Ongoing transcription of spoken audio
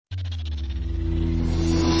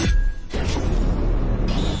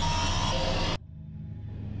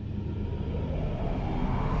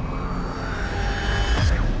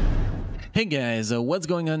Hey guys, what's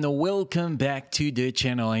going on? Welcome back to the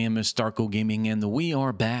channel. I am Starco Gaming and we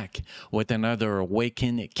are back with another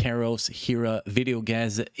Awaken Karos Hero video,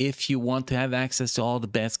 guys. If you want to have access to all the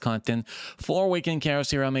best content for Awaken Karos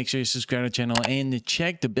Hero, make sure you subscribe to the channel and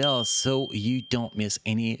check the bell so you don't miss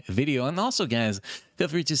any video. And also, guys, feel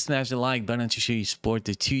free to smash the like button to show you support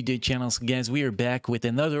the two channels. Guys, we are back with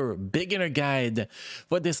another beginner guide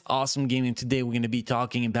for this awesome game. And today we're going to be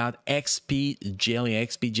talking about XP Jelly.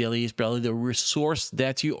 XP Jelly is probably the resource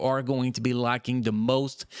that you are going to be lacking the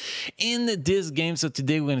most in this game. So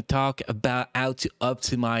today we're going to talk about how to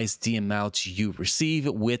optimize the amount you receive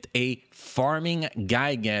with a farming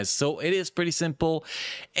guide, guys. So it is pretty simple.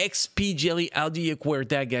 XP Jelly, how do you acquire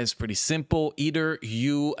that, guys? Pretty simple. Either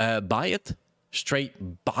you buy it, straight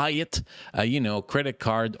buy it, credit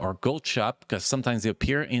card or gold shop, because sometimes they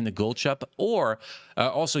appear in the gold shop, or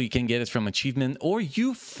also you can get it from achievement, or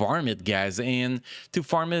you farm it, guys. And to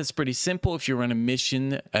farm it is pretty simple. If you run a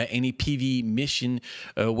mission, any PV mission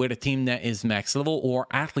with a team that is max level, or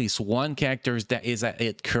at least one character that is at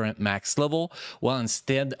its current max level, well,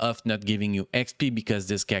 instead of not giving you XP because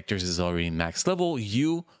this character is already max level,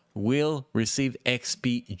 you will receive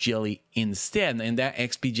XP Jelly instead. And that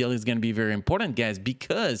XP Jelly is going to be very important, guys,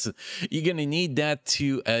 because you're going to need that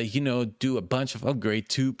to do a bunch of upgrade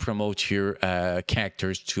to promote your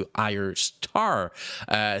characters to higher star.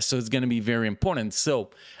 So it's going to be very important. So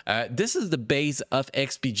this is the base of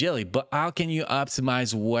XP Jelly, but how can you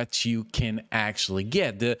optimize what you can actually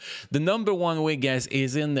get? The number one way, guys,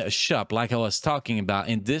 is in the shop, like I was talking about.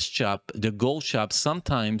 In this shop, the gold shop,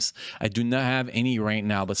 sometimes I do not have any right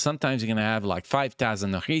now, but sometimes you're gonna have like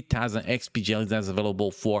 5,000 or 8,000 XP Jelly that's available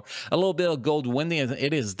for a little bit of gold. When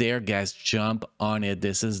it is there, guys, jump on it.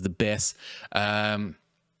 This is the best.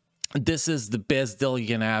 This is the best deal you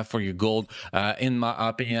can have for your gold, in my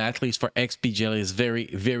opinion. At least for XP Jelly is very,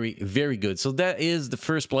 very, very good. So that is the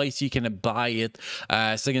first place you can buy it.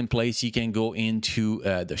 Second place, you can go into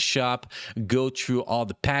the shop, go through all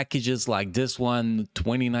the packages like this one,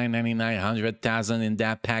 $29.99, 100,000 in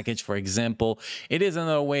that package, for example. It is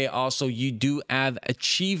another way. Also, you do have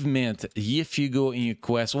achievement if you go in your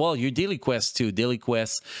quest. Well, your daily quests too. Daily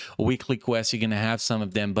quests, weekly quests, you're gonna have some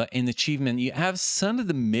of them. But in achievement, you have some of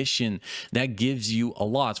the missions that gives you a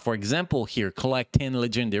lot. For example, here, collect 10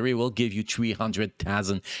 legendary will give you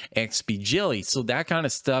 300,000 XP Jelly. So that kind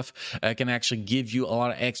of stuff can actually give you a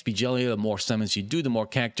lot of XP Jelly. The more summons you do, the more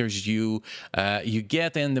characters you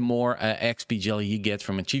get, and the more XP Jelly you get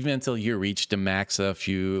from achievement until you reach the max of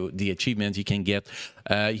the achievement. You can get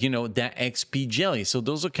that XP Jelly. So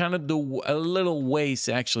those are kind of the little ways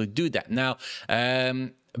to actually do that. Now,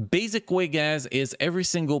 basic way, guys, is every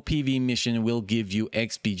single PV mission will give you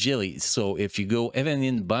XP Jelly. So if you go even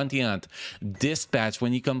in bounty hunt dispatch,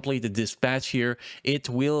 when you complete the dispatch here, it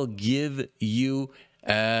will give you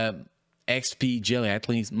XP Jelly, at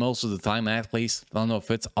least most of the time. At least, I don't know if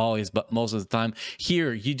it's always, but most of the time.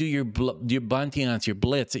 Here, you do your bounty hunts, your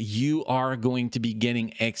blitz, you are going to be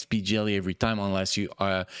getting XP Jelly every time, unless you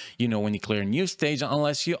when you clear a new stage,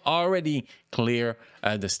 unless you already clear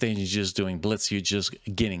the stage is just doing blitz, you're just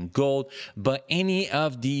getting gold. But any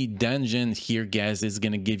of the dungeons here, guys, is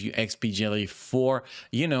going to give you XP Jelly for,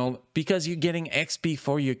 because you're getting XP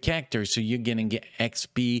for your character. So you're going to get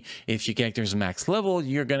XP if your character is max level,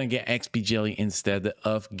 you're going to get XP Jelly instead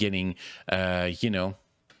of getting XP.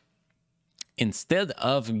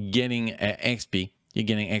 You're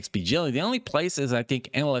getting XP Jelly. The only place is, I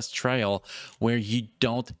think, Endless Trail, where you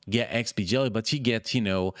don't get XP Jelly, but you get,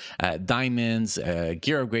 diamonds,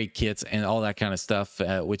 gear upgrade kits, and all that kind of stuff,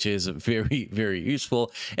 which is very, very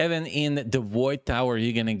useful. Even in the Void Tower,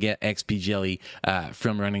 you're going to get XP Jelly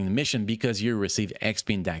from running the mission, because you receive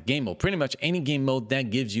XP in that game mode. Pretty much any game mode that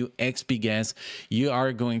gives you XP, guys, you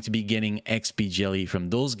are going to be getting XP Jelly from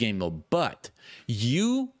those game mode. But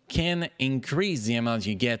you can increase the amount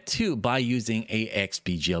you get too by using a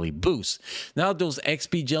XP Jelly boost. Now, those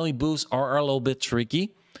XP Jelly boosts are a little bit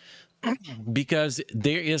tricky because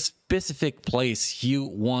there is specific place you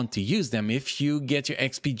want to use them. If you get your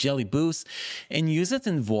XP Jelly boost and use it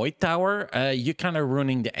in Void Tower, you're kind of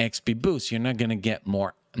ruining the XP boost. You're not going to get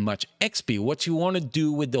much XP. What you want to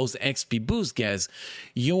do with those XP boosts, guys,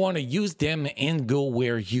 you want to use them and go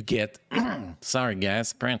where you get sorry,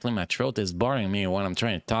 guys, apparently my throat is bothering me when I'm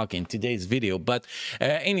trying to talk in today's video. But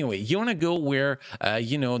anyway, you want to go where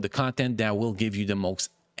the content that will give you the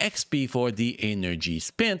most XP for the energy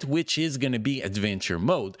spent, which is going to be adventure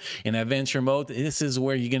mode. In adventure mode, this is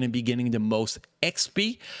where you're going to be getting the most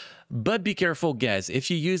XP. But be careful, guys. If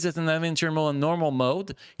you use it in adventure mode and normal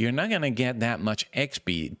mode, you're not going to get that much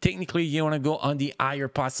XP. Technically, you want to go on the higher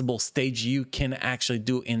possible stage you can actually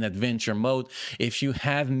do in adventure mode. If you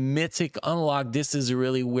have Mythic unlocked, this is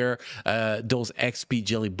really where those XP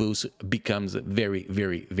jelly boosts becomes very,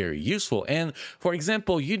 very, very useful. And for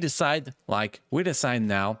example, you decide, like we decide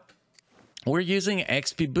now, we're using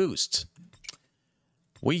XP boost.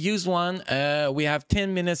 We use one, we have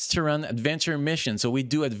 10 minutes to run adventure mission. So we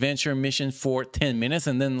do adventure mission for 10 minutes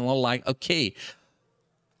and then we're like, okay,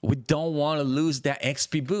 we don't want to lose that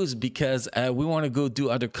XP boost because we want to go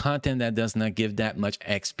do other content that does not give that much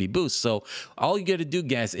XP boost. So all you got to do,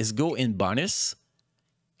 guys, is go in bonus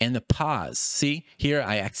and the pause. See, here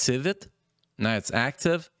I active it. Now it's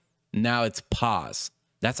active. Now it's pause.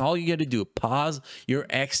 That's all you got to do. Pause your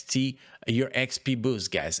XP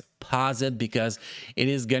boost, guys. Pause it because it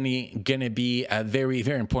is gonna be very,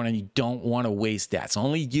 very important. You don't want to waste that. So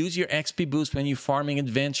only use your XP boost when you're farming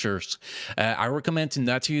adventures. I recommend to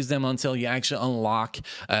not use them until you actually unlock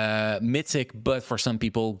Mythic, but for some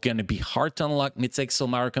people, gonna be hard to unlock Mythic. So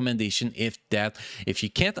my recommendation, if you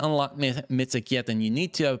can't unlock Mythic yet and you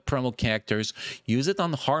need to have promo characters, use it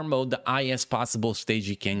on hard mode, the highest possible stage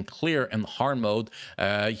you can clear in hard mode,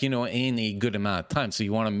 you know, in a good amount of time. So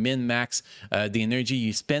you want to min-max the energy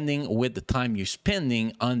you're spending with the time you're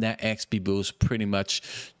spending on that XP boost pretty much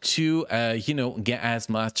to, you know, get as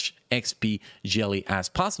much XP jelly as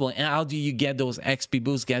possible. And how do you get those XP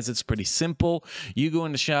boosts, guys? It's pretty simple. You go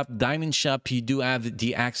in the shop, Diamond Shop, you do have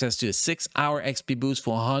the access to a 6-hour XP boost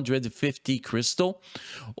for 150 crystal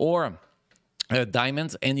or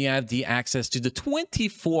diamonds, and you have the access to the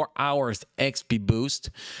 24 hours XP boost.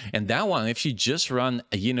 And that one, if you just run,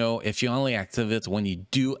 you know, if you only activate it when you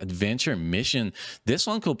do adventure mission, this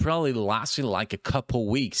one could probably last you like a couple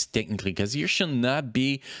weeks technically, because you should not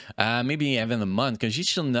be maybe even a month, because you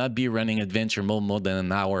should not be running adventure mode more than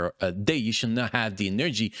an hour a day. You should not have the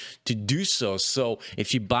energy to do so. So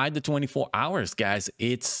if you buy the 24 hours, guys,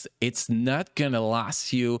 it's not gonna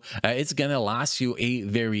last you, it's gonna last you a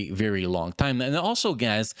very, very long time. And also,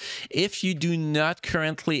 guys, if you do not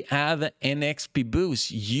currently have an XP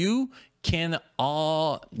boost, you can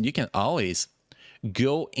always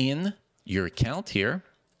go in your account here,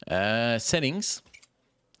 settings,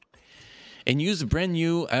 and use a brand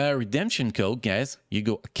new redemption code, guys. You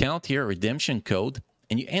go account here, redemption code,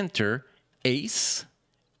 and you enter ACE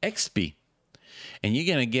XP, and you're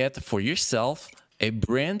gonna get for yourself a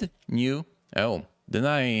brand new. Oh,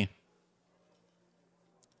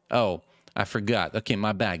 I forgot. Okay,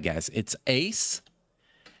 my bad, guys. It's ACE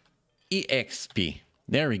EXP.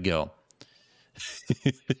 There we go.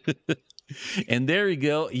 And there you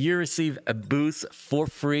go. You receive a boost for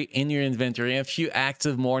free in your inventory. If you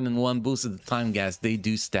active more than one boost at a time, guys, they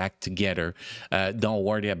do stack together. Don't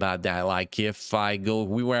worry about that. Like if I go,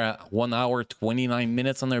 we were at 1 hour 29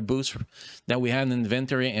 minutes on our boost that we had in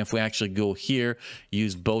inventory. And if we actually go here,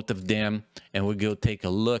 use both of them, and we go take a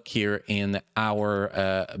look here in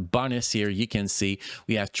our bonus here, you can see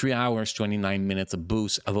we have 3 hours 29 minutes of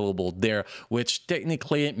boost available there, which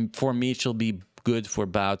technically for me should be good for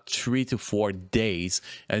about 3 to 4 days.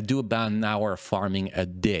 Do about an hour of farming a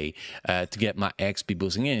day to get my XP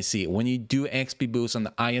boost. And you see, when you do XP boost on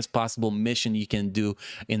the highest possible mission you can do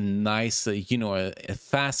in nice, you know, a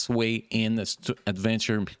fast way in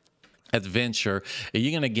adventure,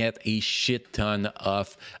 you're gonna get a shit ton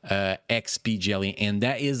of XP jelly, and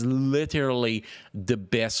that is literally the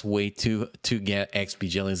best way to get XP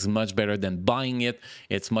jelly. It's much better than buying it.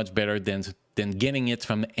 It's much better than getting it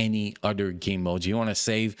from any other game mode. You want to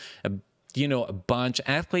save you know, a bunch,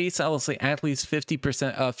 at least I will say at least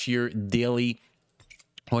 50% of your daily,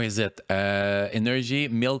 what is it, energy,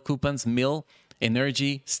 meal coupons, meal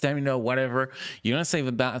energy, stamina, whatever. You're gonna save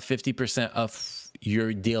about 50% of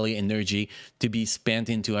your daily energy to be spent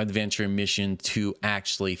into adventure mission to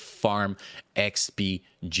actually farm XP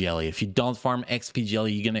jelly. If you don't farm XP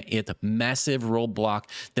jelly, you're gonna hit a massive roadblock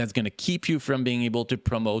that's gonna keep you from being able to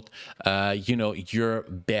promote you know, your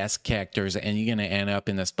best characters, and you're gonna end up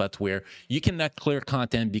in a spot where you cannot clear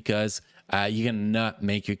content because you cannot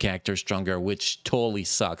make your character stronger, which totally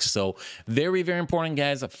sucks. So very, very important,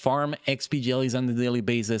 guys. Farm XP jellies on a daily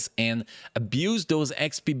basis and abuse those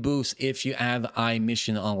XP boosts if you have high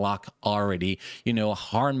mission unlock already. You know,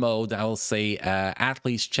 hard mode, I will say at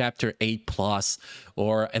least chapter 8+,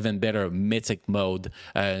 or even better, mythic mode,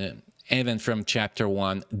 even from chapter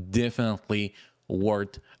 1, definitely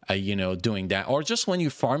worth you know, doing that. Or just when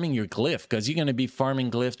you're farming your glyph, because you're going to be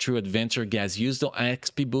farming glyph through adventure, guys. Use the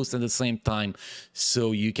XP boost at the same time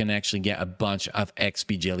so you can actually get a bunch of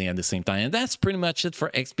XP jelly at the same time. And that's pretty much it for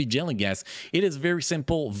XP jelly, guys. It is very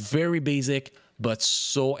simple, very basic, but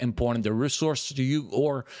so important. The resource you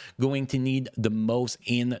are going to need the most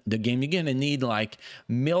in the game. You're going to need like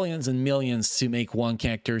millions and millions to make one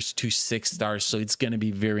characters to 6 stars. So it's going to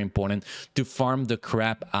be very important to farm the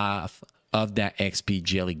crap of that XP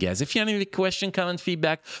jelly, guys. If you have any question, comment,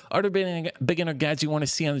 feedback, other beginner guides you want to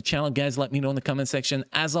see on the channel, guys, let me know in the comment section.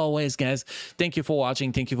 As always, guys, thank you for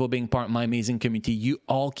watching. Thank you for being part of my amazing community. You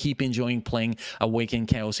all keep enjoying playing Awaken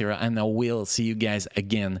Chaos Era, and I will see you guys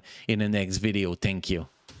again in the next video. Thank you.